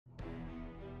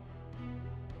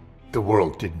The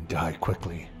world didn't die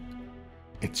quickly.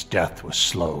 Its death was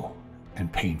slow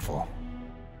and painful,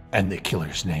 and the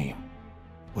killer's name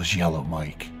was Yellow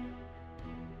Mike.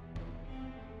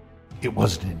 It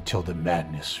wasn't until the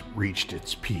madness reached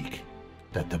its peak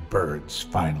that the birds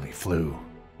finally flew.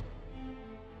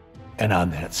 And on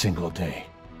that single day,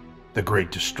 the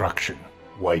Great Destruction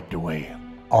wiped away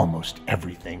almost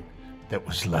everything that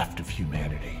was left of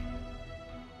humanity.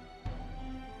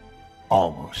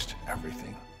 Almost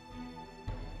everything.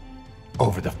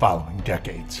 Over the following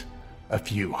decades, a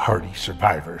few hardy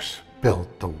survivors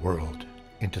built the world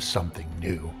into something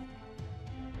new.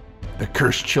 The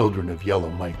cursed children of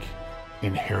Yellow Mike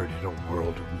inherited a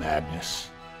world of madness,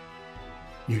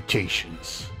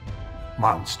 mutations,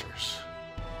 monsters,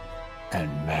 and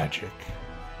magic.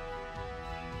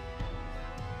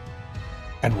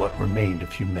 And what remained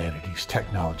of humanity's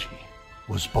technology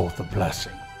was both a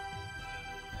blessing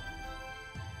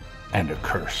and a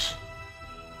curse.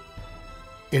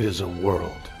 It is a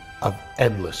world of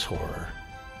endless horror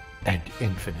and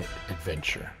infinite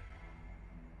adventure.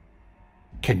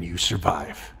 Can you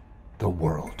survive the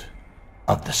world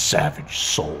of the savage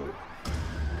soul?